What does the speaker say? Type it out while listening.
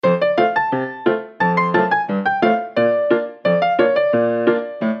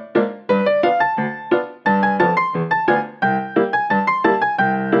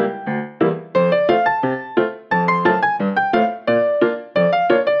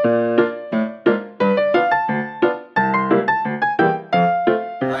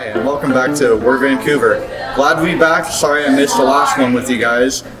welcome back to We're Vancouver. Glad to be back. Sorry I missed the last one with you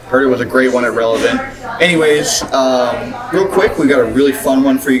guys. Heard it was a great one at Relevant. Anyways, real quick, we got a really fun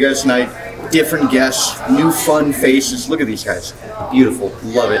one for you guys tonight. Different guests, new fun faces. Look at these guys. Beautiful.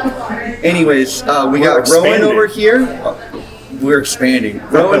 Love it. Anyways, we got Rowan over here. We're expanding.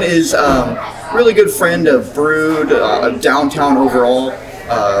 Rowan is really good friend of Brood, of Downtown overall.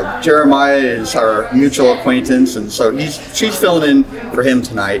 Jeremiah is our mutual acquaintance, and so she's filling in for him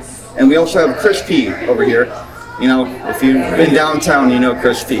tonight. And we also have Chris P over here. You know, if you've been downtown, you know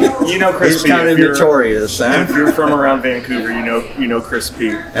Chris P. You know Chris P. He's kind of notorious. If you're from around Vancouver, you know Chris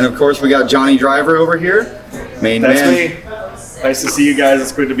P. And of course, we got Johnny Driver over here. That's me. Nice to see you guys.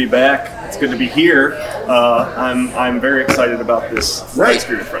 It's good to be back. It's good to be here. I'm very excited about this ice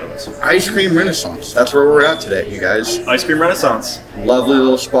cream in front of us. Ice Cream Renaissance. That's where we're at today, you guys. Ice Cream Renaissance. Lovely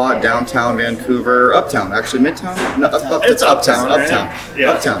little spot, downtown Vancouver. Uptown, actually. Midtown? No, It's uptown. Right? Uptown.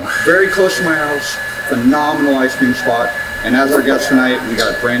 Yeah. Uptown. Very close to my house. Phenomenal ice cream spot. And as our guest tonight, we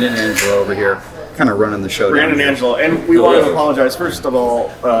got Brandon Angelo over here, kind of running the show. Brandon Angelo. And we want to apologize, first of all,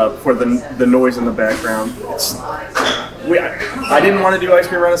 for the noise in the background. I didn't want to do Ice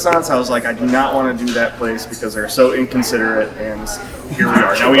Cream Renaissance. I was like, I do not want to do that place because they're so inconsiderate, and here we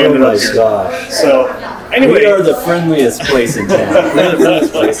are. Now we ended up here. Gosh. So, anyway. We are the friendliest place in town. We're the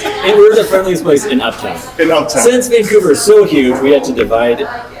friendliest place. And we're the friendliest place in Uptown. Since Vancouver is so huge, we had to divide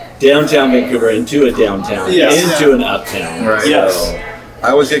downtown Vancouver into a downtown, into an uptown. Right. Yes. I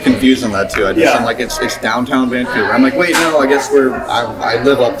always get confused on that too. I'm like, it's downtown Vancouver. I'm like, wait, no, I guess I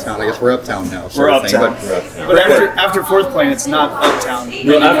live uptown. I guess we're uptown now. We're uptown. But after Fourth Plane, it's not uptown.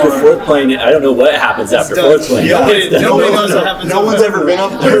 No, after Fourth Plane, I don't know what happens after Fourth Plane. Nobody knows what happens. No one's ever been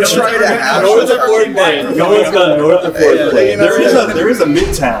up there. North of Fourth Plane. No one's gone north of Fourth Plane. There is a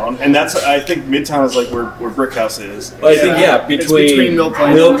Midtown, and I think Midtown is like where Brickhouse is. Well, I think between Mill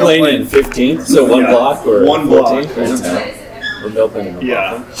Plain and 15th, so one block or 14th.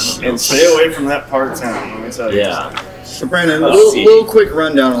 And stay away from that part of town, let me tell you. Yeah. So Brandon, little quick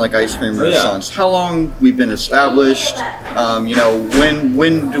rundown on like Ice Cream Renaissance. How long we've been established?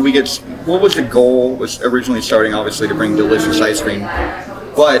 When do we get? What was the goal? Was originally starting obviously to bring delicious ice cream,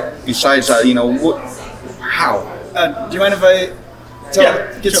 but besides that, how? Do you mind if I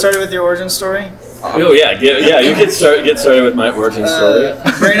get started with your origin story? Oh yeah, you get started with my origin story.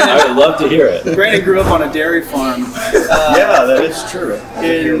 Brandon, I would love to hear it. Brandon grew up on a dairy farm. That is true.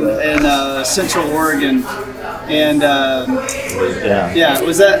 In Central Oregon, and it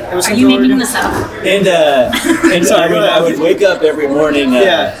was Are you making this up? And I would wake up every morning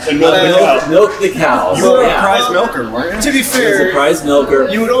and milk the cows. You were a prize milker, weren't you? To be fair, a prize milker.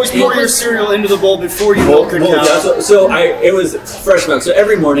 You would always pour your cereal into the bowl before you milk your cows. It was fresh milk. So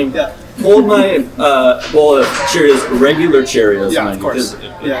every morning. Yeah. Hold my bowl of Cheerios, regular Cheerios. Yeah, of course.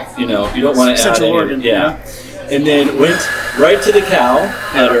 You don't want to add any. Oregon, And then went right to the cow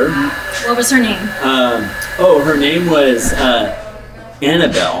udder. What was her name? Her name was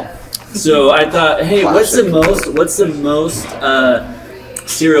Annabelle. So I thought, hey, what's the most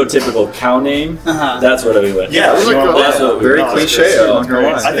stereotypical cow name? That's what we went. Yeah, that's very cliche.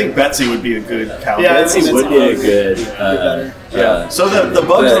 I think Betsy would be a good cow. Yeah, Betsy would be a good. So the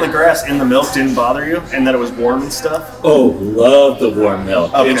bugs on the grass in the milk didn't bother you, and that it was warm and stuff. Oh, love the warm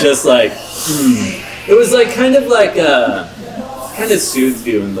milk. Okay. It just like it was like kind of soothed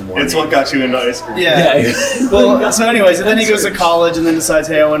you in the morning. It's what got you into ice cream. Yeah. Well, so anyways, and then he goes to college and then decides,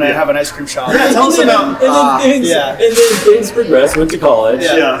 hey, I want to have an ice cream shop. Yeah, tell us about. And then things progressed. Went to college.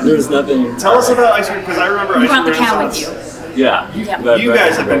 Yeah. There was nothing. Tell us about ice cream because I remember You ice brought cream the cow Renaissance. with you. Yeah. You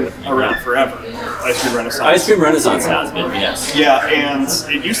guys have been around forever. Ice Cream Renaissance. Ice Cream Renaissance has been, yes. Yeah, and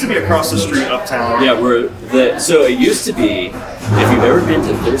it used to be across the street uptown. Yeah, so it used to be, if you've ever been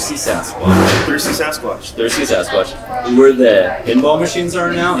to Thirsty Sasquatch. Thirsty Sasquatch. Where the pinball machines are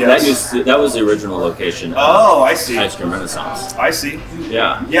now, Yes. that was the original location. Oh, I see. Ice Cream Renaissance. I see.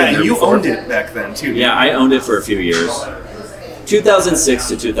 Yeah. Yeah, and you owned it back then too. Yeah, I owned it for a few years. 2006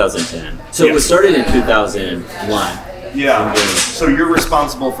 to 2010. So it was started in 2001. Yeah. So you're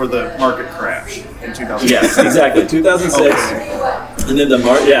responsible for the market crash in 2006. Yes, exactly. 2006. And then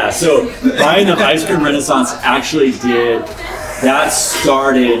so buying the Ice Cream Renaissance actually that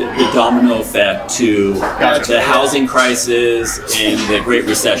started the domino effect to the housing crisis and the Great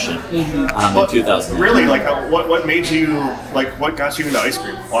Recession in 2000. Really, like what made you, what got you into ice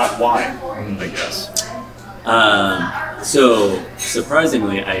cream? Why? I guess. So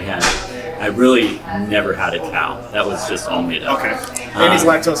surprisingly, I really never had a cow. That was just all made up. Okay. And he's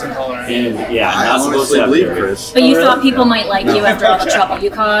lactose intolerant. And I not supposed to believe have Chris. But you thought people might like you after all the trouble you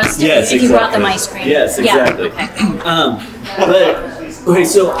caused? Yes, if you brought them ice cream? Yes, exactly. Yeah, okay. But Okay,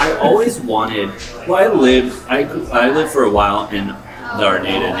 so I always wanted. Well, I lived for a while in the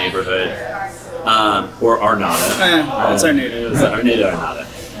Arnada neighborhood, or Arnada. It's Arnada. It was Arnada, Arnada.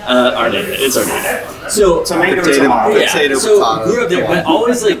 Arnada. It's Arnada. So Tomato, Potato, tomato. potato, so potato. grew up there, but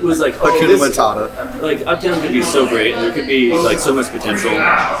always was like, oh, Hakuna this, Matata. like Uptown could be so great, and there could be like so much potential.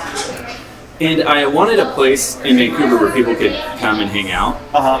 And I wanted a place in Vancouver where people could come and hang out.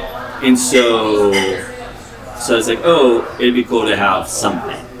 And so I was like, oh, it'd be cool to have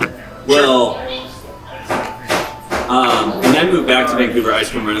something. Well, when I moved back to Vancouver, Ice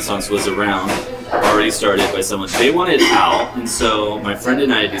Cream Renaissance was already started by someone. They wanted out, and so my friend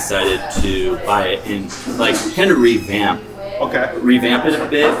and I decided to buy it and like kind of revamp it a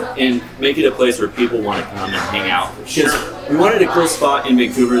bit and make it a place where people want to come and hang out. Because we wanted a cool spot in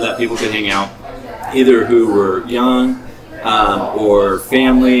Vancouver that people could hang out, either who were young or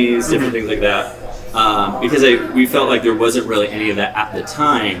families, different things like that. Because we felt like there wasn't really any of that at the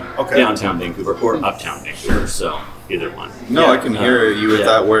time downtown Vancouver or uptown Vancouver, so either one. No, I can hear you with yeah.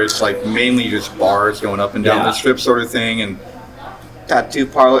 that, where it's like mainly just bars going up and down the strip sort of thing, and tattoo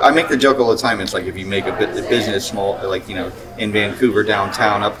parlor. I make the joke all the time. It's like if you make a business small, like in Vancouver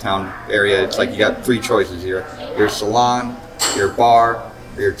downtown, uptown area, it's like you got three choices here: your salon, your bar,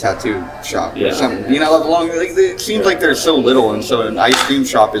 or your tattoo shop. Yeah. Or something. It seems like there's so little, and so an ice cream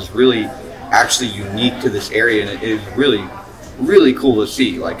shop is really actually unique to this area, and it is really, really cool to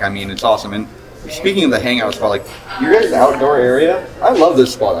see. Like, I mean, it's awesome. And speaking of the hangout spot, like your guys' outdoor area, I love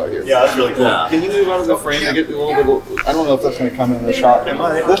this spot out here. Yeah, that's really cool. Yeah. Can you move out of the frame to get a little bit? I don't know if that's going to come in the shot.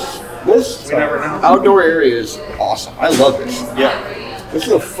 This We never know. outdoor area is awesome. I love this. Yeah. This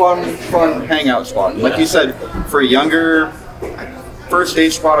is a fun hangout spot. Like you said, for a younger first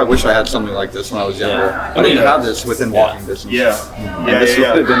date spot, I wish I had something like this when I was younger. Yeah. I didn't have this within walking distance. Yeah. And this would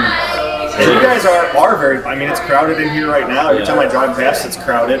have been. And you guys are very. I mean, it's crowded in here right now. Every time I drive past, it's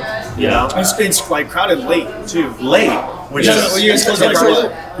crowded. You know, It's like crowded late too. late, which Yeah, is well, you guys close at crowded.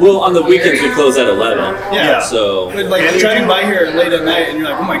 11. Well, on the weekends we close at 11. Yeah. So But like And you're driving you- by here late at night, and you're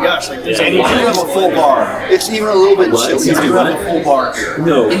like, oh my gosh, like there's And you do have a full bar. It's even a little bit What? chilly. You do have What? a full bar here.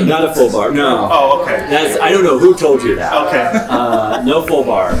 no, not a full bar. No. Oh, okay. That's I don't know who told you that. Okay. No full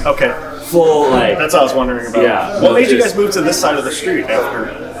bar. Okay. Full like. That's what I was wondering about. Yeah, What no, made you just- guys move to this side of the street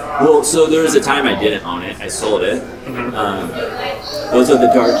after? Well, so there was a time I didn't own it. I sold it. Those are the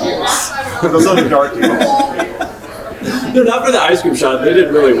dark years. Those are the dark years. No, not for the ice cream shop. They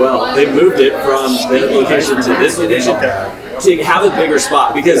did really well. They moved it from that location to this location to have a bigger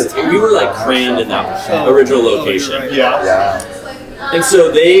spot because we were like crammed in that original location. Yeah. And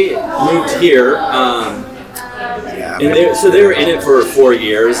so they moved here, and they were in it for 4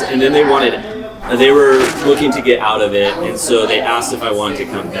 years, and then they were looking to get out of it, and so they asked if I wanted to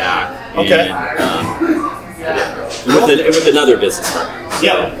come back. Okay. And, with another business partner.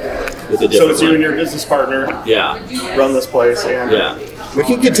 Yeah. With a So different it's you one. and your business partner Yeah. run this place, and Yeah. We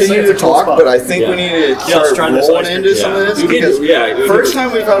can continue It's a to cool talk, spot. but I think we Yeah. need to let's start try this rolling ice into cream. some of this You can- because yeah, you first can-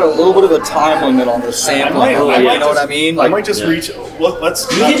 time we've had a little bit of a time limit on the sampling. Oh, You yeah. know what I mean? I Like, might just Yeah. reach. Let's.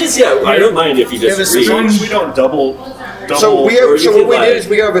 You can just, I don't mind if you have a just As long reach. as we don't double. so we have. or you So could what we like- did is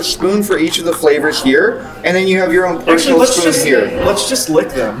we have a spoon for each of the flavors here, and then you have your own Actually, personal spoon here. let's just lick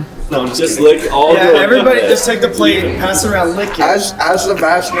them. No, I'm just Just kidding. lick all Yeah, the everybody just take the plate, pass it around, lick it. As the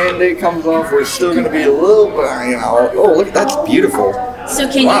mask mandate comes off, we're still going to be a little bit. Oh, look, that's beautiful. So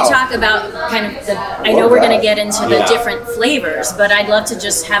can Wow. you talk about kind of the, I know we're going to get into the Yeah. different flavors, but I'd love to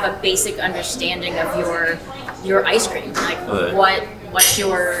just have a basic understanding of your ice cream. Like Okay. what's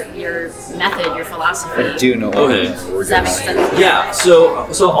your method, your philosophy? I do know. Okay. What we're Does that doing. make sense? Yeah,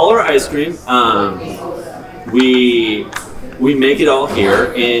 so all our ice cream, we make it all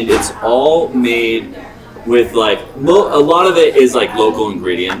here, and it's all made with like a lot of it is like local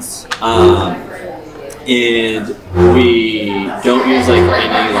ingredients, and we don't use like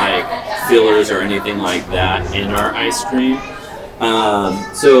any like fillers or anything like that in our ice cream.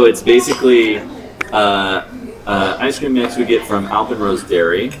 So it's basically ice cream mix we get from Alpenrose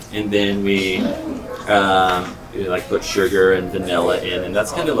Dairy, and then we like put sugar and vanilla in, and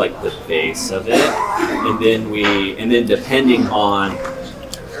that's kind of like the base of it. And then depending on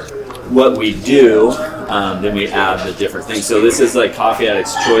what we do, then we add the different things. So this is like Coffee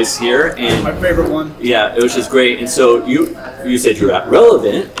Addict's Choice here, and My favorite one. yeah, which is great. And so you said you're at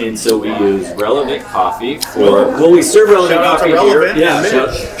Relevant, and so we use Relevant coffee for. Well, we serve Relevant Shout out to coffee Relevant. here.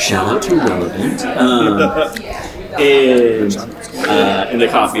 Yeah, shout out to Relevant. And in the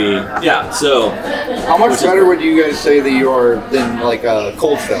coffee. Yeah. So. How much better would you guys say that you are than like a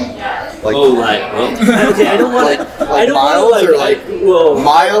Cold Stone? Like, Okay, I don't want to. I don't miles want or to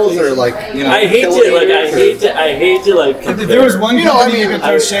miles or like I hate to like. If there was one company you could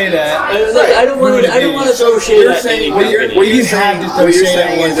throw shade at, I don't want to throw shade at any what you're company.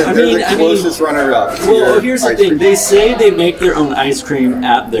 saying is that they're the closest runner-up. to Well, your here's the ice thing. cream. They say they make their own ice cream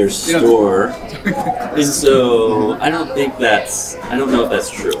at their store, and so I don't think that's. I don't know if that's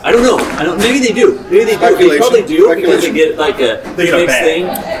true. I don't know. Maybe they do. Maybe they do. They probably do because they get like a They get a mixed bag. thing.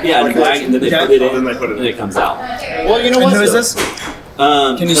 Yeah, in a bag, and then they put it in, Then they put it in. and it comes out. Well, you know and what? who is this?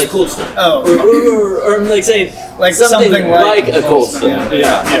 Can you like s- Cold Stone. Oh, Or I'm like saying Like something something like like a Cold Stone.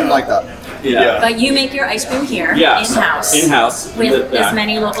 Yeah. Something like that. Yeah. But you make your ice cream here, Yeah. in-house. In-house. With as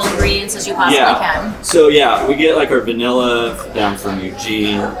many local ingredients as you possibly can. So yeah, we get like our vanilla down from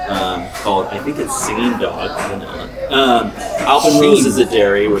Eugene, called I think it's Singing Dog vanilla. Alpenrose is a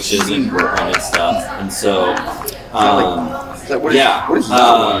dairy, which is in Portland and stuff, and so. What is Yeah. What is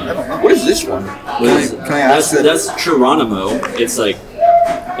that one? What is this one? Can I ask that? That's Geronimo. It's like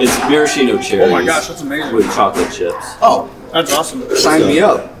it's maraschino cherries. Oh my gosh, that's amazing. With chocolate chips. Oh, that's awesome. sign me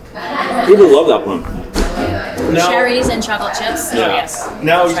up. People love that one. Cherries and chocolate chips. Yeah. Oh, yes.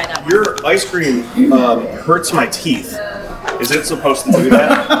 Now, Try that one. your ice cream hurts my teeth. Is it supposed to do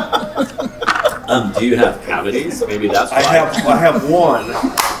that? Do you have cavities? Maybe that's why. I have one,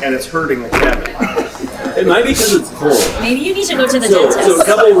 and it's hurting the cavity. It might be because it's cold. Maybe you need to go to the So a dentist.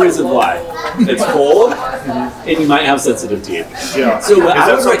 couple of reasons why. It's cold, and you might have sensitive teeth. Yeah. So what Is I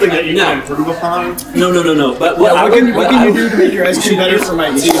that would something that you recommend- can improve upon? No. But what I What would, can you do to make your ice cream better for my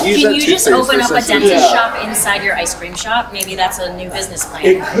teeth? Can you just open up a dentist Yeah. shop inside your ice cream shop? Maybe that's a new business plan.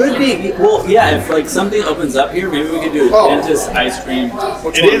 It could be. Well, yeah. If like something opens up here, maybe we could do a dentist ice cream.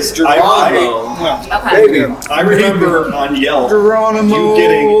 It is. Geronimo. Okay. Baby. I remember on Yelp Geronimo. you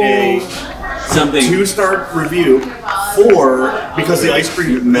getting a Something. 2-star review because the ice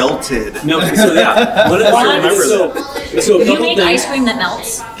cream melted. No. So yeah. What What? remember So a You couple make things. ice cream that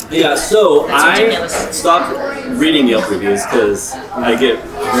melts? Yeah, so That's I ridiculous. stopped reading Yelp reviews because I get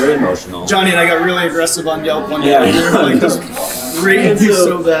very emotional. Johnny and I got really aggressive on Yelp one day. Yeah. We were like, just rating you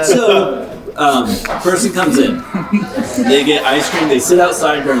so bad. So, person comes in, they get ice cream, they sit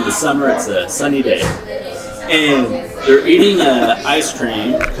outside during the summer, it's a sunny day, and they're eating an ice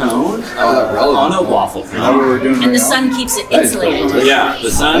cream cone on a waffle How we cone. were doing And right the now? sun keeps it That is insulated. delicious. Yeah, the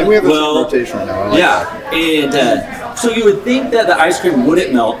I sun, think we have a well, rotation right now. I like yeah, and so you would think that the ice cream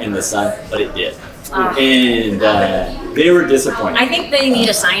wouldn't melt in the sun, but it did. And they were disappointed. I think they need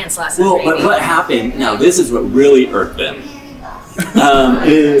a science lesson. Well, but maybe. what happened, now this is what really irked them,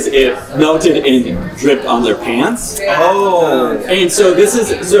 is it melted and dripped on their pants. Oh. And so this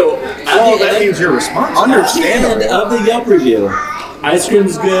is, so at Oh, the that end, means you're responsible. at the end Understandable. of the Yelp review, ice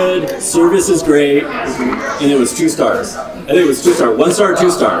cream's good, service is great, and it was 2 stars. I think it was 2 star, 1 star,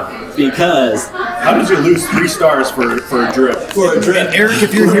 2 star, because How did you lose 3 stars for a drip? for a drip. Eric,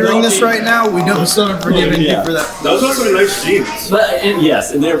 if you're hearing this right now, we know so I'm forgiving Yeah. you for that. Those are some nice jeans. But, and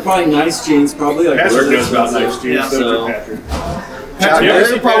yes, and they're probably nice jeans, probably like Patrick really knows about expensive. nice jeans, So, don't you, Patrick?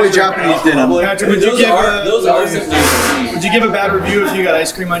 They're probably Japanese denim. Patrick, I mean, would you those give are some nice jeans. would you give a bad review if you got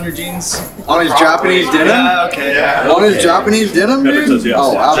ice cream on your jeans? On his Japanese denim? Yeah, okay. Yeah. On his Japanese denim, Patrick dude? says yes.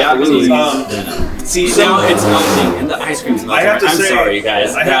 Oh, Japanese absolutely. denim. See, now it's melting, and the ice cream's melting. I have to I'm say- sorry, you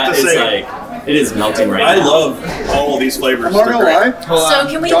guys. I have That to is say- like, it is melting right I now. love all of these flavors. I'm not They're gonna great. lie. Hold So on.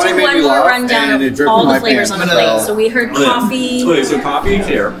 can we Johnny do made one me more laugh, rundown and it of dripped all in the my flavors pants. on the plate? So we heard coffee. Wait, so coffee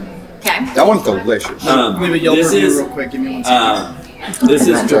here. Okay. That one's delicious. Leave a Yelp This review is, real quick. Give me 1 second. this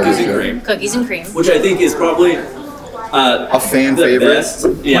is I'm sorry, cookies and sure. cream, Cookies and cream. which I think is probably A fan the favorite. best.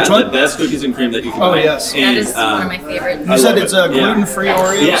 Yeah, Which the one? best cookies and cream that you can Oh, buy. yes. That And, is one of my favorite. You said love it's it. Yeah. gluten-free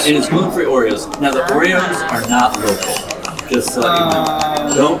Oreos? Yeah, and it's gluten-free Oreos. Now the Oreos are not local. Just so you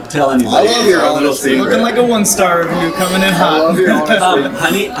know. Don't tell anybody. I love your It's our little honesty. secret. Looking like a 1-star review coming in hot. I love your honesty.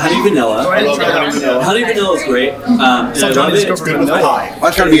 Honey vanilla. Go ahead and try Honey that. vanilla. Honey vanilla is great. And I Sometimes love it's it. good It's good with pie.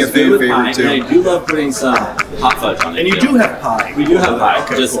 That's gotta be a It's good fan with favorite pie, too. And I do love putting some hot fudge on it. And you too. do have pie. We do have pie.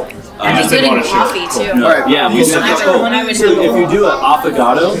 Okay, just, cool. And just good didn't in wanna share. coffee too. no, Alright. yeah, we You said said that. that. I would So have if you do an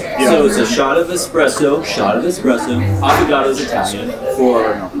affogato, Yeah. so it's a shot of espresso. Affogato is Italian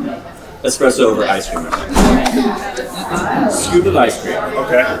for espresso over ice cream. Scoop of ice cream,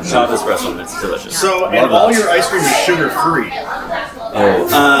 Okay. shot of espresso, and it's delicious. So, and all your ice cream is sugar-free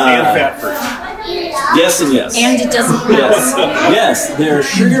and Uh, fat-free. yes and yes. And it doesn't Yes, melt. yes, they're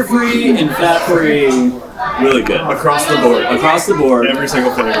sugar-free and fat-free. Really good. Across the board. Across the board. Every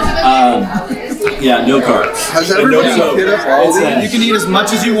single flavor. Yeah, no carbs. Has And everybody no hit up all It's a- these? You can eat as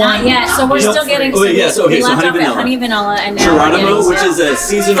much as you want. Not yet. So we're still getting. Oh, yeah, so, okay, we so left honey off at vanilla. honey vanilla, and now we're Geronimo, getting- which is a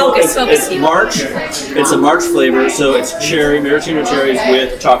seasonal. Focus, it's Steve. March. It's a March flavor, so it's cherry, maraschino cherries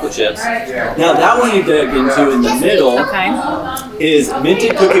with chocolate chips. Now that one you dig into in the middle Okay. is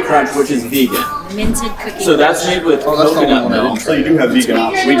minted cookie crunch, which is vegan. Minted cookie. So that's made with Oh, that's the coconut one I milk. So you do have vegan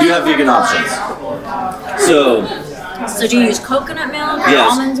options. We do have vegan options. So So do you use coconut milk or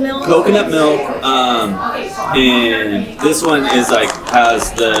yes, almond milk? coconut milk, and this one is like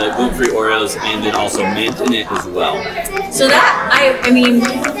has the gluten-free Oreos and then also mint in it as well. So that I mean,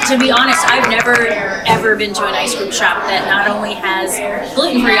 to be honest, I've never ever been to an ice cream shop that not only has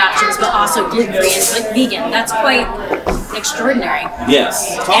gluten-free options but also gluten-free and like vegan. That's quite extraordinary,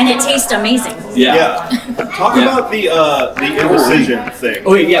 Yes. and it tastes amazing. Yeah. Yeah. Talk Yeah. about the indecision thing.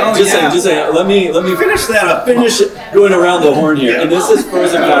 Oh wait, yeah. Oh, just yeah. saying. Just saying. Let me Finish that up. finish going around the horn here. Yeah. And this is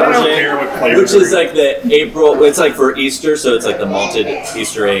frozen I don't care what Fabergé, flavor which is they're like the April. It's like for Easter, so it's like the malted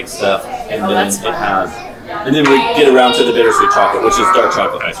Easter egg stuff, and Oh, then that's it fun. has. And then we get around to the bittersweet chocolate, which is dark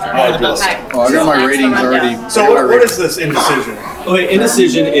chocolate ice cream. Oh, the best. Okay. Oh, I got my That's the ratings rundown. already. So what is this indecision? Okay,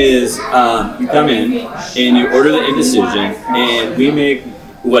 indecision is you come in and you order the indecision, and we make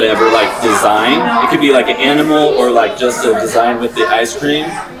whatever like design. It could be like an animal or like just a design with the ice cream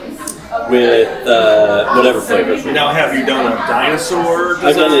with whatever flavors. we Now, have you done a dinosaur design?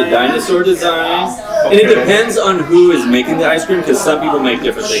 I've done a dinosaur design, and it Okay. depends on who is making the ice cream because some people make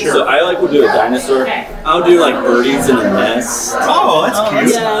different things. So I like will do a dinosaur. I'll do like birdies in a nest. Oh, that's cute.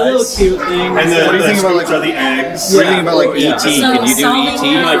 Yeah, a little cute thing. And What do you think about, scoops like- are the eggs? What do you think about like Yeah. ET? So Can you do solving ET?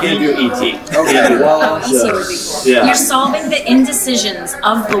 No, I can't do ET. Okay, well, Oh, easy would be cool. Yeah. You're solving the indecisions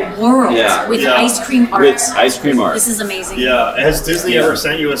of the world Yeah. with Yeah. ice cream art. With ice cream art. This is amazing. Yeah. Has Disney Yeah. ever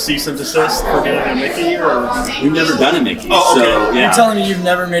sent you a cease and desist for getting a Mickey or? We've never done a Mickey, Oh, okay. so yeah. You're telling me you've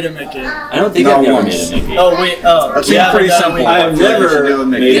never made a Mickey? I don't think Not I've never once. made a Mickey. Oh wait, oh. That seems yeah, pretty I've done simple. a I've feel like you should never do a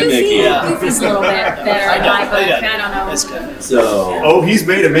Mickey. made a Goofy, Mickey. Yeah. Goofy's a little bit better I in got- my book. I got- I don't know. That's good. So Oh, he's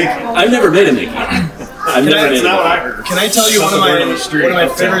made a Mickey. I've never made a Mickey. I've never That's made not a what I Mickey. heard. Can I tell you one of Something on the street my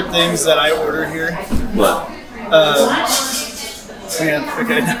uptown. favorite things that I order here? What? Man,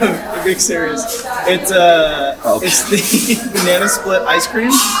 okay, no, I'm being serious. It's the banana split ice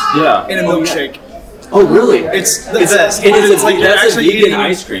cream Yeah. in a milkshake. Oh really? It's the It's- best. it is It's a- like you're that's a actually vegan eating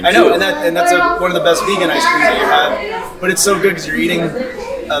ice cream, I know, too. and that's one of the best vegan ice creams that you have. But it's so good because you're eating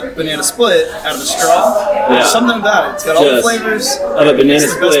a banana split out of a straw. Yeah. There's something about it. It's got all the Just flavors. Of a banana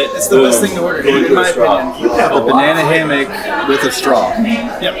It's the best, split. it's the best boom, thing to order, going in through my a straw. opinion. A banana hammock with a straw.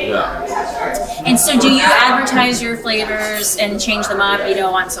 Yep. Yeah. And so, do you advertise your flavors and change them up? You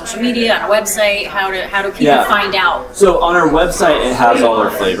know, on social media, on a website. How do people Yeah. find out? So on our website, it has all our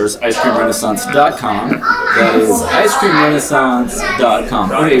flavors, icecreamrenaissance.com. That is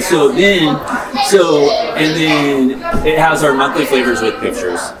icecreamrenaissance.com. Okay, and then it has our monthly flavors with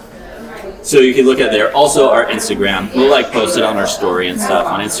pictures. So you can look at there. Also our Instagram. We'll like post it on our story and stuff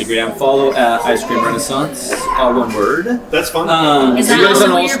on Instagram. Follow at Ice Cream Renaissance, all one word. That's fun. Is Are that you guys also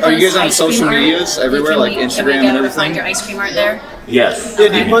on where all- you're are you guys posting on ice cream social art? medias everywhere, Can like can Instagram we and get to everything? Find your ice cream art there. Yes. Yeah,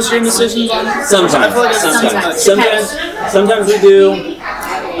 do you post your indecisions on? I Sometimes. feel like it's Sometimes. Sometimes we do.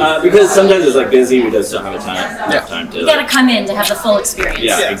 Because sometimes it's like busy, we just don't have time to. You gotta come in to have the full experience.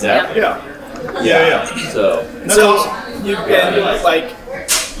 Yeah, exactly. yeah. Yeah. So That's So awesome. you can like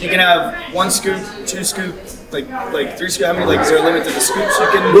you can have 1 scoop, 2 scoop, like 3 scoop. How many? Like, is there a limit to the scoops you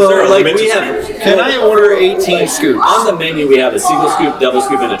can? well, like limit we to have. Can I order 18 scoops? On the menu, we have a single scoop, double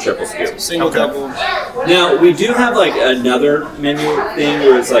scoop, and a triple scoop. Single, Okay. double. Now we do have like another menu thing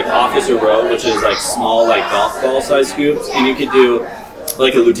where it's like officer row, which is like small, like golf ball size scoops, and you could do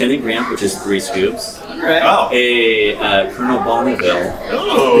like a Lieutenant Grant, which is 3 scoops, Right. Oh. a Colonel Bonneville,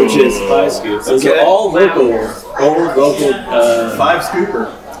 Oh. which is 5 scoops. Those Okay. are all local. 5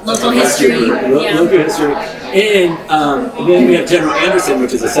 scooper. Local history. Yeah. Local history. And then we have General Anderson,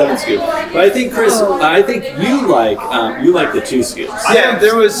 which is a 7 scoop. But I think Chris, I think you like the 2 scoops. Yeah,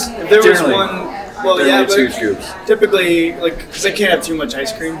 there was Generally. one. Well, There yeah, are 2 but scoops. typically, like, because I can't have too much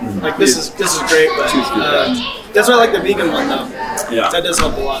ice cream. Like, this is great, but 2 scoops. that's why I like the vegan one though. Yeah. That does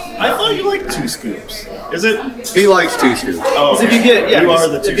help a lot. I thought you liked 2 scoops. Is it? He likes 2 scoops. Oh, Because if you get, yeah, you are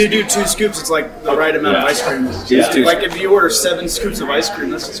the 2 if you do 2 scoops, it's like the right amount of Yeah. ice cream. Yeah. Two Like if you order 7 scoops of ice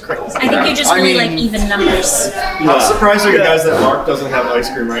cream, that's just crazy. I think you just I really mean- like even numbers. How surprised are you guys that Mark doesn't have ice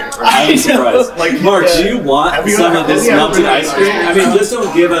cream right now? I'm surprised. Like, Mark, do you want have you some ever- of this have you ever melted been ice to cream? ice I mean, just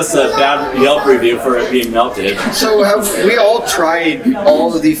don't give us a bad Yelp review for it being melted. So have we all tried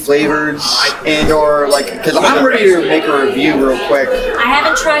all of the flavors and or like because I'm I'm ready to make a review real quick. I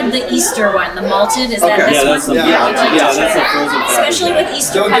haven't tried the Easter one, the malted. Is that Okay. this Yeah, that's one? the I'd like to that's try the that. frozen Especially with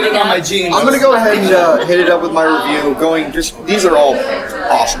Easter Don't get coming it on up. my jeans. I'm gonna go ahead and hit it up with my review. These are all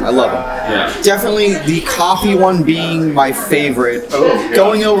awesome. I love them. Yeah. Definitely the coffee one being my favorite.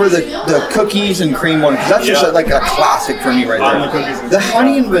 Going over the cookies and cream one, 'cause that's just like a classic for me right On there. the cookies and The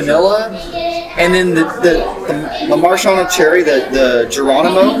honey and vanilla, and then the Marshall cherry, the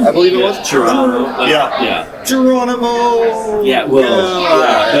Geronimo, I believe it was. Toronto. Yeah. Geronimo. Yeah, well,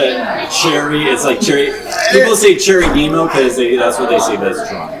 but cherry, it's like cherry. People say cherry Nemo because that's what they say, but it's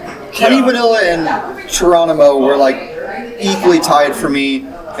Toronto. Honey vanilla and Geronimo were like equally tied for me,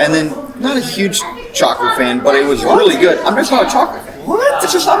 and then not a huge chocolate fan, but it was really good. I'm just not a chocolate fan. What?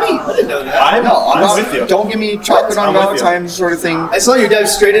 It's just not me. I didn't know that. I'm not. with you. Don't give me chocolate on I'm with you. Valentine's sort of thing. I saw you dive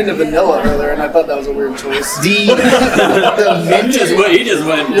straight into vanilla earlier, and I thought that was a weird choice. The mint, He just went for it. He just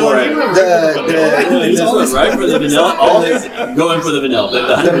went right for the vanilla. Always going for the vanilla.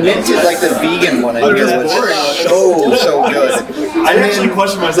 But the mint is like the vegan one. I think was so good. I actually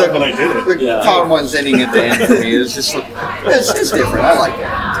questioned myself when I did it. The Yeah. cotton one's ending at the end for me. It's just it's different. I like it.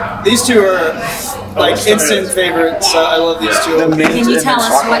 These two are like instant favorites. I love these two. The mint Can you and tell the us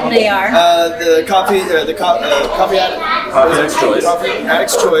chocolate what they are? The coffee addict. Coffee Addict's Choice. Coffee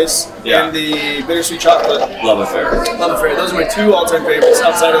Addict's Choice. Yeah. And the bittersweet chocolate. Love affair. Love Affair. Those are my two all-time favorites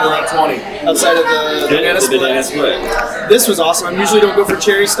outside of the 20. Outside of the banana The banana split. split. This was awesome. I usually don't go for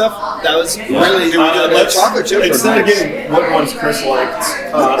cherry stuff. That was really good. Let's chocolate chips are instead of nice. getting what ones Chris liked.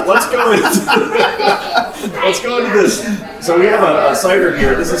 Let's go into this. So we have a cider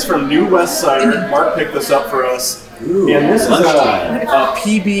here. This is from New West Cider. Mark picked this up for us, and this is a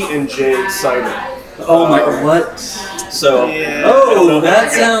PB&J cider. Oh my, what? So, oh,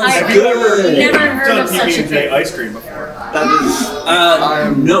 that sounds I've good. never heard Done of such a PB&J thing. ice cream before. That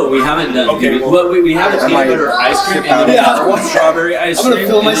is. No, we haven't done. Okay, well, we have a I peanut might butter ice cream skip out. and then Yeah. one strawberry ice I'm cream. gonna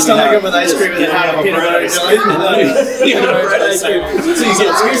fill my and then stomach you up with ice cream and then have a peanut butter ice jelly. peanut butter ice cream. So you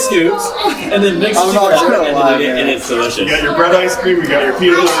get 3 scoops and then mix it I'm not together gonna lie, and man. it's delicious. You got your bread ice cream. You got your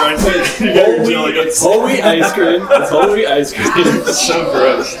peanut butter ice cream. You got your jelly. It's whole wheat ice cream. It's whole wheat ice cream. It's so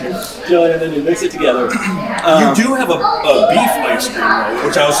gross, dude. Jelly, and then you mix it together. You do have a beef ice cream though,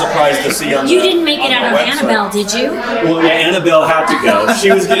 which I was surprised to see on the You didn't make it on out the of website. Annabelle, did you? Well, yeah, Annabelle had to go.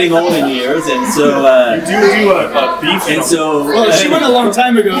 She was getting old in years, and so You do a beef and so. Well, she went a long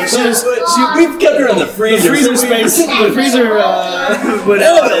time ago. We've kept her in the freezer. Freezer so we- space. The freezer.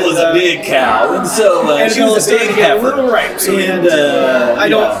 Annabelle was a big cow, and so she was a big a heifer. little ripe. So And I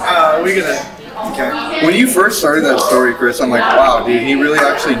don't. yeah. We're gonna. Okay. When you first started that story, Chris, I'm like, wow, dude, he really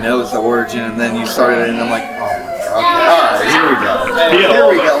actually knows the origin. And then you started it, and I'm like, oh my god. Okay, all right, here we go. Here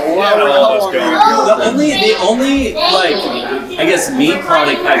we go. How long are we gonna go? The only like I guess meat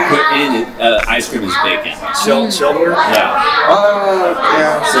product I put in ice cream is bacon. Shelter. Yeah.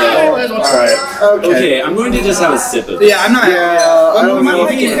 Yeah. So Let's try it. okay, I'm going to just have a sip of it. Yeah, I'm not. Yeah, I don't know.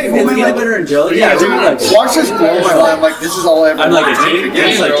 It's peanut butter and jelly. Yeah, dude, I like it. Watch this blow my mind. I'm like, this is all I ever I'm like a wanted. chicken.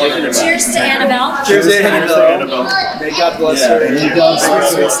 It's like chicken and Cheers to Annabelle. Cheers to Annabelle. May God bless Yeah, her. there you go.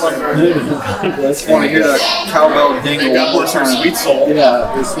 Sweet slumber. Let's Want to hear that cowbell dingle? God bless her sweet soul.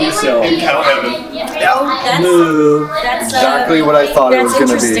 Yeah, the sweet soul. In cow heaven. That's Exactly what I thought it was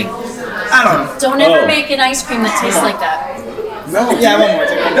that's gonna be. interesting. I don't know. Don't ever Oh. make an ice cream that tastes like that. No, Yeah, one more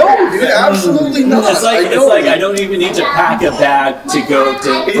time. no, dude, absolutely not. It's like I don't even need to pack a bag to go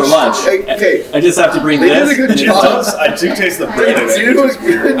to for lunch. Okay, I just have to bring They this. did a good and it's job. done. I do taste the bread in Dude, it. it was a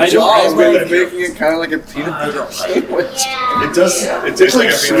good I job don't- with making it kind of like a peanut butter sandwich. It does. It It's tastes like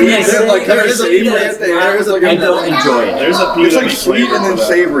like a sweet, peanut Yes. and like There there's is a a savory peanut. at the end. It's like I don't enjoy it. There's a It's peanut like sweet and then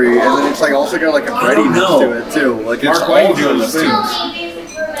savory, and then it's like also got like a breadiness know. to it too. Like it's Mark, why are all you doing those this things.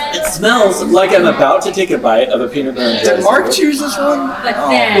 It smells like I'm about to take a bite of a peanut butter and jelly Did Mark sandwich. choose this one? But Oh.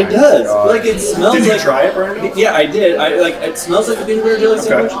 then It does. Like it smells Did you like. try it, Brandon? Yeah, I did. I like it smells like a peanut butter jelly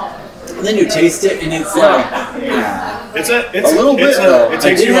sandwich. And then you taste it, and it's like, It's A little bit, though. It takes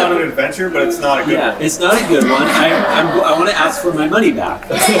I did you have- on an adventure, but it's not a good yeah, one. it's not a good one. I want to ask for my money back.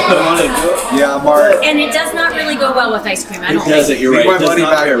 I want to go. Yeah, Mark. and it does not really go well with ice cream. I It don't doesn't. think. You're Need right. my It does money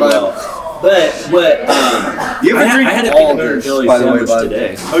not back, pair bud. well. But what? You I ever drink had a all peanut of butter and this, jelly by the way, sandwich bud?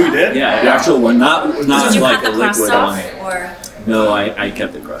 today. Oh, you did? Yeah, the actual one, not Did you like cut a the crust liquid off, one. or No, I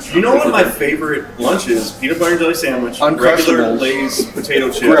kept it crushed. You know what my favorite lunch is? Peanut butter and jelly sandwich, regular Uncrustables. Lay's potato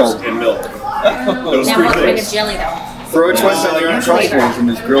chips, Grilled. and milk. Those now three what kind of things. jelly though? Throw a twist on your Uncrustables and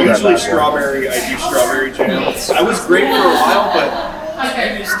just grill that Usually bad boy. strawberry. I do strawberry jam. I was great for a while, but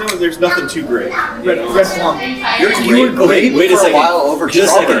Still, there's nothing too great. Red plum. You were great Wait a for second. a while over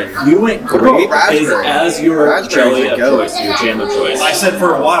Just a strawberry. second. You went What about grape raspberry? as your Raspberry's jelly a of goat. choice, your jam of choice. I said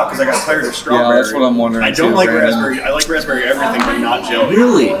for a while because I got tired of strawberry. that's what I'm wondering I don't too, like Brandon. raspberry. I like raspberry everything, but not jelly.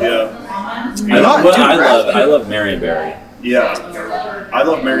 Really? Yeah. I love Marionberry. Yeah. I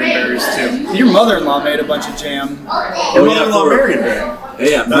love Marionberries too. Your mother-in-law made a bunch of jam. Your yeah, mother-in-law for- Marionberry.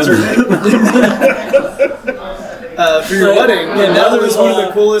 Yeah, That's her name. For your wedding, and that was one of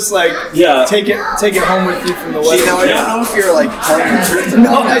the coolest. Like, Yeah. take it home with you from the wedding. See, now I Yeah. don't know if you're like telling the truth or No,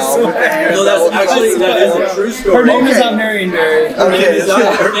 not. I now. swear. No, that's actually that is a true story. Her name is Okay. not Marionberry. Her name is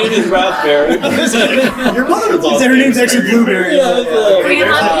not- her name is Raspberry. Your mother-in-law. Her name's actually Blueberry.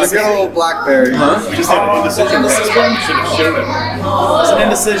 Grandma Good old blackberry. We just had an indecision. Should have showed it. It's an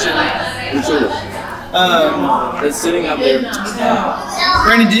indecision. It's sitting up there.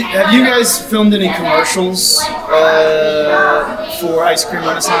 Brandon, have you guys filmed any commercials for Ice Cream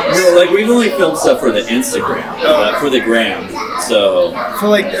Renaissance? No, like we've only filmed stuff for the Instagram, for the gram. So I feel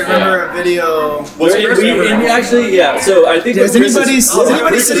like I remember a video. and actually, yeah. So I think Has what Chris anybody is sitting at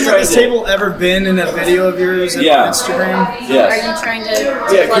trying this to- table ever been in a video of yours on Yeah. Instagram? Are Yes. you trying to?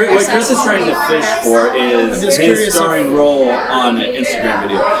 Yeah, plug what Chris yourself is trying to on fish podcasts? for is just his curious starring role on an Instagram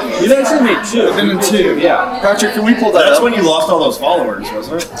video. You've actually made two. I've been in two. Yeah. Patrick, can we pull that That's up? when you lost all those followers,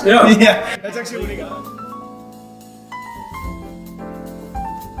 wasn't it? Yeah. Yeah, that's actually what he got.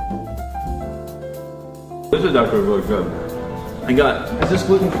 This is actually really good. I got, Is this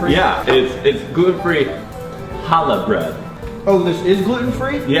gluten free? yeah, it's gluten-free challah bread. Oh, this is gluten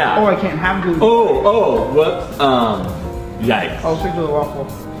free? Yeah. Oh, I can't have gluten. Whoops. Yikes. I'll stick to the waffle.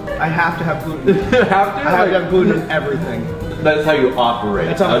 I have to have gluten. Have to? I have to have gluten in everything. That's how you operate.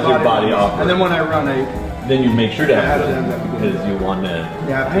 That's how your body operates. And then when I run, then you make sure to I have have to gluten have that gluten. because you want to.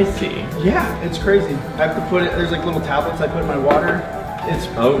 Yeah. I see. Yeah, it's crazy. I have to put it. There's like little tablets I put in my water. It's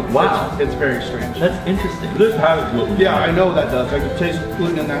Oh, wow. It's very strange. That's interesting. This has gluten. Yeah, I know that does. I can taste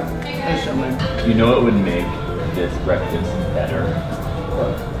gluten in that. It's something. You know what would make this breakfast better?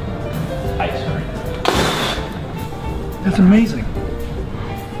 Ice cream. That's amazing.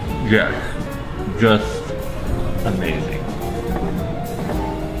 Yes. Just amazing.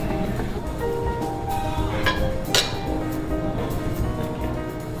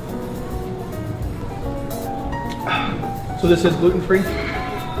 So this is gluten free?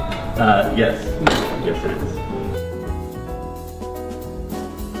 Yes. Yes, it is.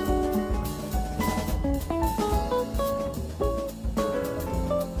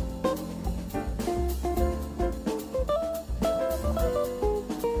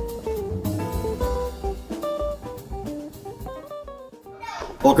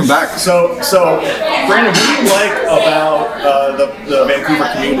 Welcome back. So Brandon, what do you like about the Vancouver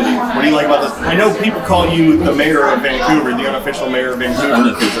community? What do you like about this? I know people call you the mayor of Vancouver, the unofficial mayor of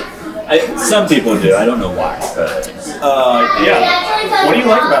Vancouver. Some people do. I don't know why. But, Yeah. What do you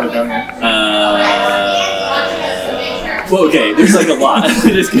like about it down here? well, okay. There's like a lot.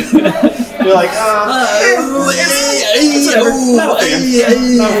 Just kidding. You're like, not a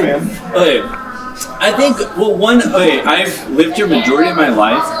fan. Okay. I think, I've lived here majority of my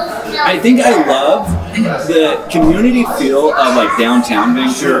life. I think I love the community feel of like downtown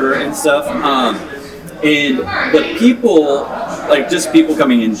Vancouver and stuff. And the people, like just people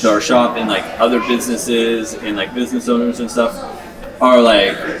coming into our shop and like other businesses and like business owners and stuff are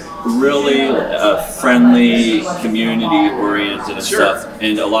like really friendly, community oriented and stuff.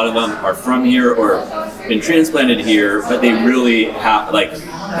 And a lot of them are from here or been transplanted here, but they really have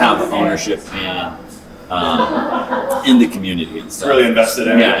ownership in the community and stuff. Really invested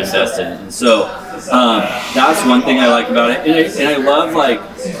in it. Yeah, invested in it. And so that's one thing I like about it. And I love like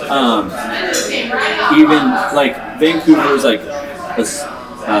even like Vancouver is like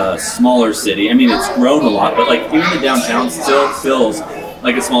a smaller city. I mean, it's grown a lot, but like even the downtown still feels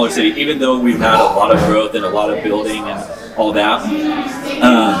like a smaller city, even though we've had a lot of growth and a lot of building and all that.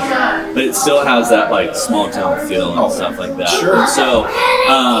 But it still has that like small town feel and stuff like that. Sure. And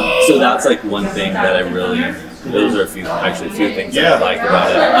so that's like one thing that I really. Those are a few things that I like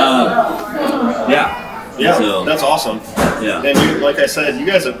about it. Yeah, So, that's awesome. Yeah. And you, like I said, you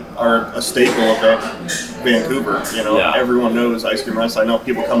guys are a staple of Vancouver. You know, Yeah. everyone knows Ice Cream Renaissance. I know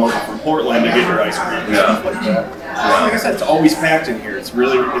people come over from Portland to get your ice cream and stuff like that. Like I said, it's always packed in here. It's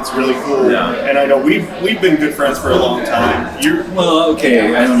really cool. Yeah. And I know we've been good friends for a long time. Well,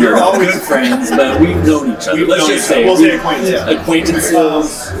 okay, I don't know. You're We're always- good friends, but we've known each other. We've Let's known just each other. say We'll say acquaintances.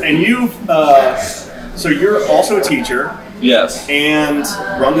 acquaintances. And you've so you're also a teacher Yes. and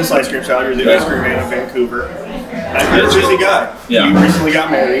run this ice cream shop. You're the ice cream man of Vancouver. You're a busy guy. Yeah. You recently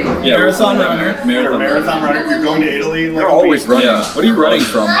got married. Yeah, Marathon runner. You're a marathon runner. You're going to Italy. In like They're a always week. running. Yeah. What are you running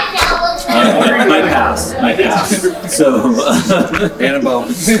from? My past. So, Annabelle.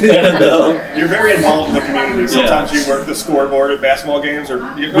 Annabelle. You're very involved in the community. Sometimes you work the scoreboard at basketball games, or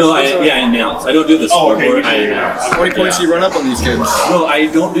No, I announce. I don't do the Oh, okay, scoreboard. you do I that. announce. How many points do you run up on these kids? No, I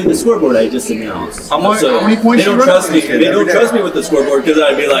don't do the scoreboard. I just announce. How many points They do you don't run up trust on me. these kids They every don't day? trust me with the scoreboard because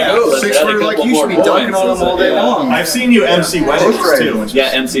I'd be like, oh, let's Six add a for like couple you more should be dunking points. on them all day Yeah. long. I've seen you MC weddings too. Yeah,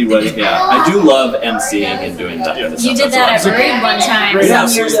 MC wedding. Yeah, I do love MCing and doing that. kind of You stuff. did that at That's Braid one time Yeah,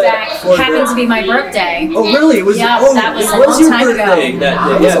 some years for the- back. for the- Happened to be my birthday. Oh really? It was. Yeah, oh, that was it a was long your time ago. birthday that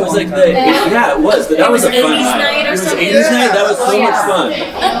day. Yeah, it was like the. Yeah, it was. But that It was was a fun 80s night or It was something? 80s night. That was so Oh, yeah. much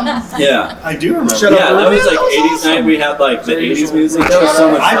fun. Yeah. I do remember. Yeah, that was like 80s night. We had like the 80s music. That was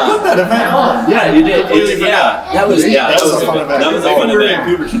so much I put fun. that event on. Yeah, you did. Yeah, that was. Yeah, That was a a fun good- event. That was a fun Vancouver and event.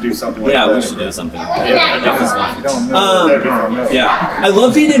 Vancouver should do something like Yeah, that. we should do something. Yeah, That was fun. That'd be fun. Yeah, I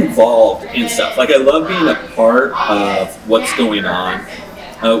love being involved in stuff. Like I love being a part of what's going on,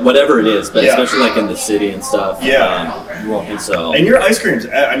 whatever it is, but Yeah. especially like in the city and stuff. Yeah. And so. And your ice creams,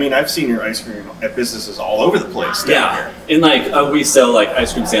 I mean, I've seen your ice cream at businesses all over the place. down Yeah, here. and like we sell like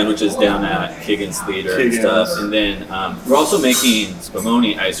ice cream sandwiches down at Higgins Theater and Higgins. stuff, and then we're also making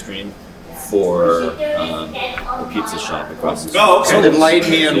Spumoni ice cream for the pizza shop across the street. Oh, okay. So enlighten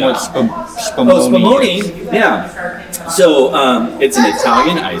me on what Spumoni Oh, Spumoni, yeah. So it's an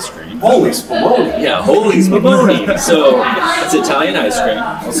Italian ice cream. Holy Spumoni. Yeah, holy Spumoni. So it's Italian ice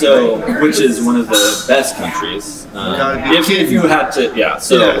cream. So which is one of the best countries. Gotta be If you had to, yeah.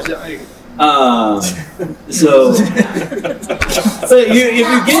 So. So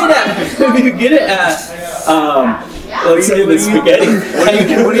if you get it at let's say the spaghetti.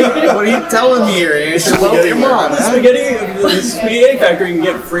 What are you telling me here, Andrew? Well, come on, man. The spaghetti factory, you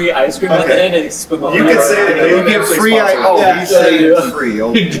get free ice cream at the end. And Spumoni. You can say it. You get free. You say it's free.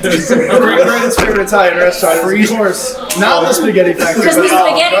 Oh. Brandon's favorite Italian restaurant. Free horse. Not the spaghetti factory. Because the but-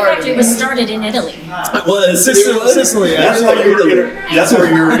 spaghetti factory was started in Italy. Sicily. That's how you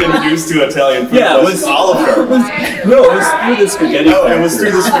were introduced to Italian food. Yeah, it was was- Olive Garden. No, it was through the spaghetti. Oh, it was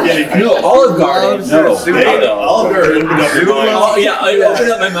through the spaghetti factory. No, Olive Garden. No, Hey, Olive Garden opened up your mind. Oh, yeah, I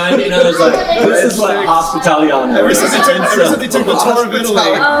opened up my mind and I was like, this is what Hospitaliano Ever is. since they took the tour of Italy.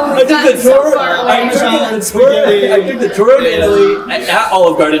 Oh, I took the that's so tour. far away. I took the tour of Italy at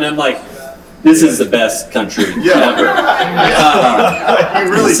Olive Garden. I'm like, this is the best country ever. You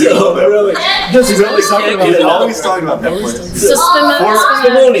really do. So, love that. really, He's always talking about He's that. always Always talking about that place. So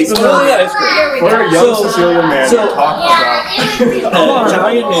Spumoni ice cream. Here we For a go. young So- Sicilian man so- to talk about.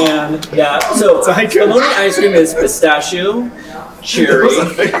 Italian man. Yeah. So Spumoni ice cream is pistachio, cherry,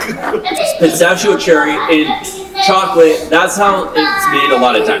 pistachio, cherry, and chocolate. That's how it's made a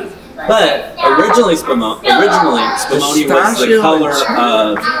lot of times. But originally Spumoni was the color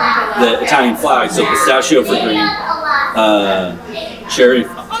of the Italian flag. So pistachio for green, cherry.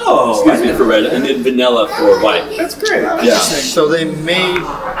 Oh, excuse me, for red, and then vanilla for white. That's great. Yeah. So they made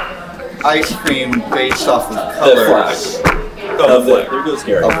ice cream based off of The colors. flag. Of the, there goes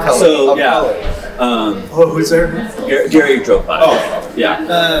Gary. Of color. So Of yeah. color. Oh, who's there? Gary drove by. Oh.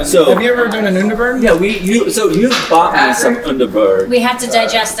 Yeah. So Have you ever done an Underberg? yeah, you bought me some Underberg. We have to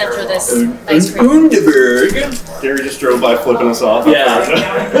digest after this ice cream. Underberg. Gary just drove by flipping us off.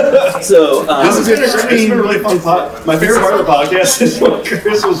 Yeah. So This has been a really fun pod. My favorite part of the podcast is when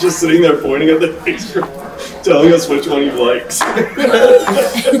Chris was just sitting there pointing at the ice cream, telling us which one he likes.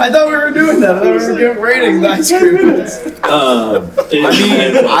 I thought we were doing that. I thought we were giving ratings. The ice cream.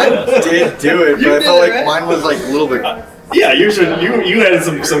 I did do it, but I felt like mine was like a little bit. Yeah, you added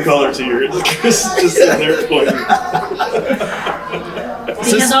some color to yours. Chris is just sitting there pointing.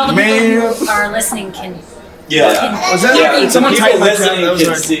 Because all the people who are listening can. Yeah. Was that Yeah, like, some someone people typed my chat? listening That was can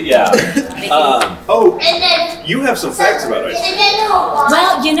our- see. Yeah. Oh, you have some facts about ice cream.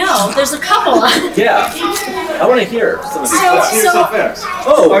 Well, you know, there's a couple. Yeah. I want to hear some of these. Let's hear some So facts.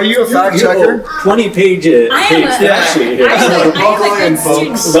 Oh, Are you a fact checker? 20 pages. I am a, fact sheet here. I am a Buckle in, good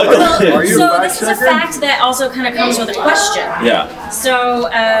student. folks. Buckle in. Are you a So fact this is a checker? fact that also kind of comes with a question. Yeah. So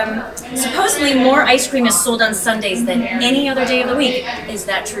supposedly more ice cream is sold on Sundays than any other day of the week. Is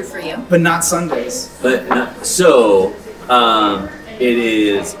that true for you? But not Sundays. But so it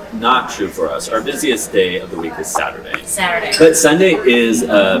is not true for us. Our busiest day of the week is Saturday. Saturday. But Sunday is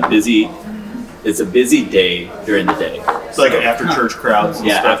a busy. It's a busy day during the day. It's like after church crowds. And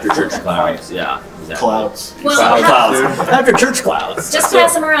Yeah, stuff. after church clouds. Yeah, that? Clouds. Well, Clouds. After church clouds. just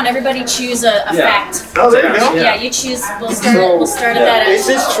pass them around. Everybody choose a fact. Oh, there you go. Yeah, you choose. We'll start at that. Is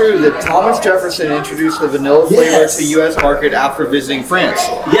this true that Thomas Jefferson introduced the vanilla flavor Yes. to the U.S. market after visiting France?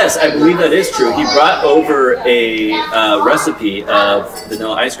 Yes, I believe that is true. He brought over a recipe of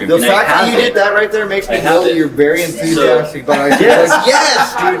vanilla ice cream. The and fact I have that you it. did that right there makes me I have know that it. you're very enthusiastic about ice cream. Yes. Like,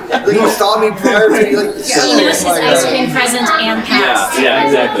 yes, dude. Like, you saw me prior to you, like, yes. He knows his Oh my ice God. cream present and past. Yeah,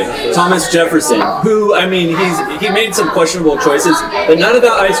 exactly. Thomas Jefferson, who I mean, he made some questionable choices, but not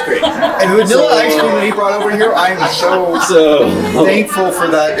about ice cream. And vanilla ice cream that he brought over here, I am so thankful for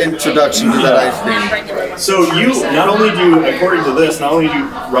that introduction to that ice cream. And regular ones. So you not only do, according to this, not only do you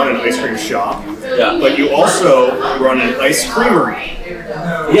run an ice cream shop, Yeah. but you also run an ice creamery,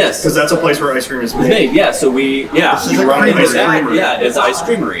 Yes. because that's a place where ice cream is It's made. made, yeah. So we, yeah. This is a creamery. It's an ice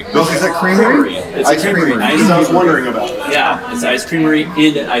creamery. This is a creamery? It's Ice a creamery. creamery. Ice I was creamery. wondering about that. Yeah, it's an ice creamery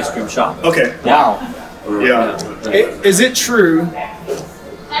and an ice cream shop. Okay. Wow. Yeah. Is it true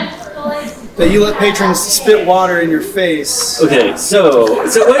that you let patrons spit water in your face Okay, so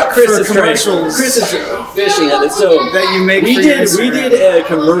what Chris For is trying, commercials. Chris is fishing at it. So that you make we for your did Instagram? a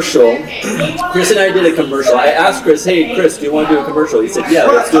commercial. Chris and I did a commercial. I asked Chris, "Hey, Chris, do you want to do a commercial?" He said, "Yeah,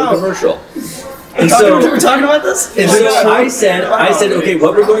 let's do a commercial." And We're talking about this? And so I said, okay,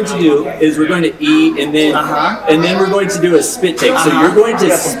 what we're going to do is we're going to eat, and then we're going to do a spit take. So you're going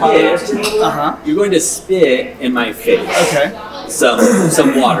to spit. You're going to spit in my face. Okay.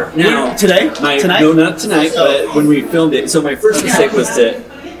 Some water. Now Today? Tonight? No, not tonight. But when we filmed it. So my first mistake was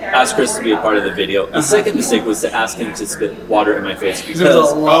to ask Chris to be a part of the video. The second mistake was to ask him to spit water in my face because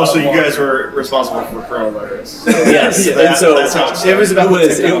Oh, so you guys were responsible for coronavirus. yes, Yeah, and so that's how it it was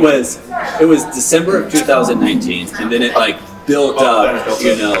started. it was December of 2019, and then it like built up,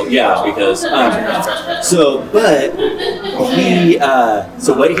 you know, yeah, because but he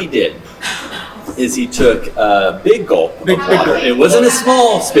so what he did is he took a big gulp of water. It wasn't a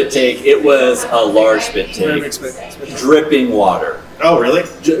small spit take; it was a large spit take, dripping water. Oh, really?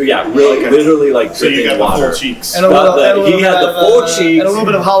 Yeah, really, literally like So you dripping got the water. full cheeks. And a little, But and a little he had bit the of, full cheeks. And a little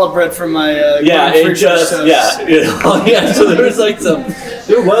bit of challah bread from my Yeah, gluten-free it just toast. yeah. So there was like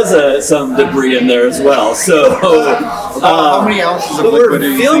there was some debris in there as well. So How many ounces of but we're liquid are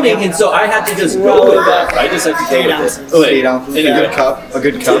you filming, thinking? and so I had to just go with that. I just have to go 8 with ounces. it. Oh, wait, 8 ounces. and A good cup. A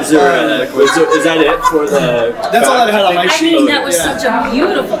good cup. Is that it for the? That's all I had on my I sheet. mean, that was such a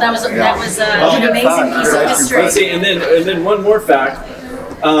beautiful. That was an amazing piece of history. Let's see, and then one more fact.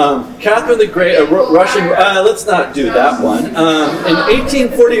 Catherine the Great, a Russian. Let's not do that one. In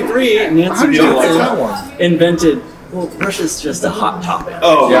 1843, Nancy Johnson invented. Well, Russia's just a hot topic.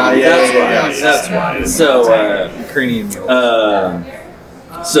 Oh, That's why. So. Ukrainian meal.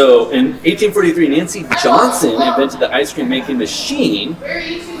 So in 1843, Nancy Johnson invented the ice cream making machine.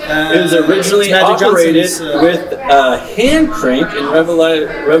 It was originally it's Magic operated Johnson's, with a hand crank and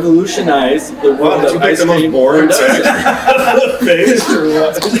revolutionized the world Did you of pick ice the most cream boring production. face? You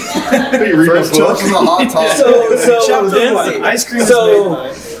read the First joke book? from the hot top. So Chapter Nancy, one. Ice cream is so made by.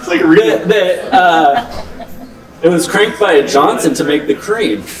 It's like reading. it was cranked by a Johnson to make the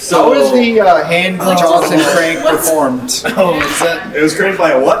cream. So How is the hand Johnson crank performed? Oh, is that? It was created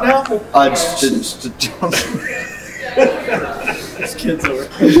by a what now? Johnson. This kid's over.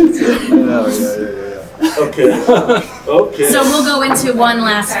 Okay. Okay. So we'll go into one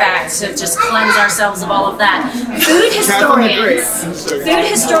last fact to just cleanse ourselves of all of that. Food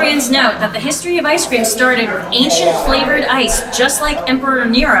historians note that the history of ice cream started with ancient flavored ice, just like Emperor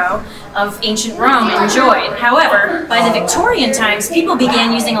Nero of ancient Rome enjoyed. However, by the Victorian times, people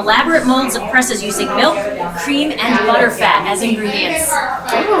began using elaborate molds of presses using milk, cream, and butterfat as ingredients.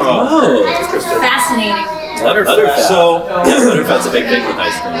 oh, Fascinating. butterfat. So, Butterfat's a big thing with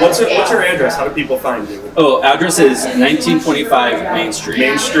ice cream. what's your address? How do people find you? Oh, address is 1925 Main Street.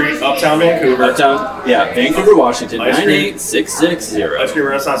 Main Street, Uptown Vancouver. Uptown, yeah, Vancouver, Washington, Ice cream. 98660.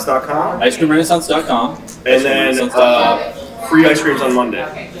 IceCreamRenaissance.com. IceCreamRenaissance.com. And then free ice creams on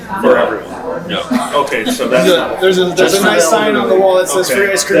Monday for everyone. No. Okay, so that's not There's a nice sign on the wall that says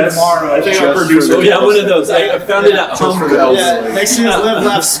free ice cream That's- tomorrow. I think our Just producer. Oh, yeah, one of those. I found it at Home for Goods. the Yeah, next to his Live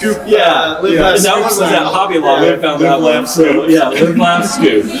Laugh Scoop. Yeah, Live yeah. Laugh And that Scoop one was sign. at Hobby Lobby. I found that Live, one. laugh, So, scoop. yeah, Live Laugh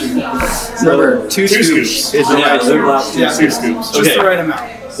Scoop. Remember, two Two scoops scoops. is the Yeah, right Live scoop. Laugh Yeah. Two scoops. Just Okay. the right amount.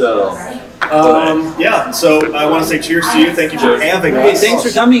 So, Yeah, so I want to say cheers to you. Thank you for having hey, us. thanks for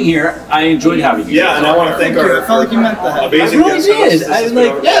coming here. I enjoyed having you. Yeah, and I want to thank I our felt like you meant that. amazing I really guest did. host. This I has was been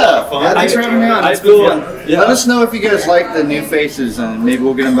like, a lot yeah. of fun. Thanks for having me on. I It's been feel. fun. Yeah. Let us know if you guys like the new faces, and maybe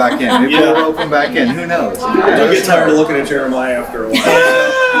we'll get them back in. Maybe Yeah. we'll open back in. Who knows? You'll get tired of looking at Jeremiah after a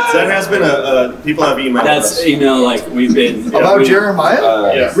while. That has been people have emailed That's us. email like we've been About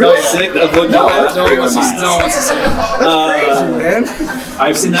Jeremiah? Yeah. Really sick of looking No, at No one wants to say it. Man.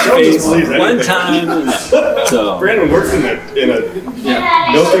 I've seen that Don't face just believe one anything. time. So Brandon works in a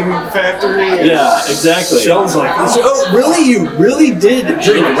milking factory. yeah, exactly. Sean's like, Oh, really? You really did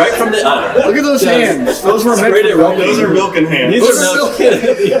drink right from the udder. Look at those hands. Those were meant Sprayed it for right those are milking hands. These are milk.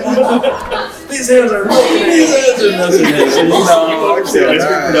 These hands are milking hands. These are milking hands. You watch the ice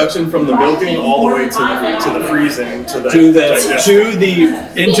cream production from the milking all the way to the freezing to the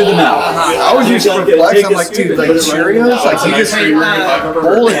into the mouth. I was used to perplexed. I'm like, dude, like Cheerios? Like, you just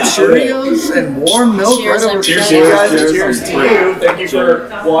bowl of Cheerios and warm milk Cheers, right over everybody. Cheers, guys. Cheers to you. Thank you for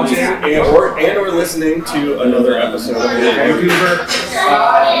watching and/or listening to another episode of Vancouver.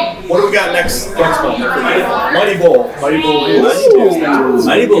 What do we got next month? Mighty Bowl. Mighty Bowl is next month.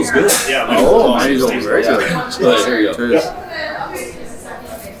 Mighty Bowl's good. Yeah, Mighty Bowl. Mighty Bowl, very good. There you go.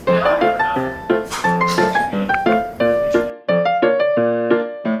 Yep.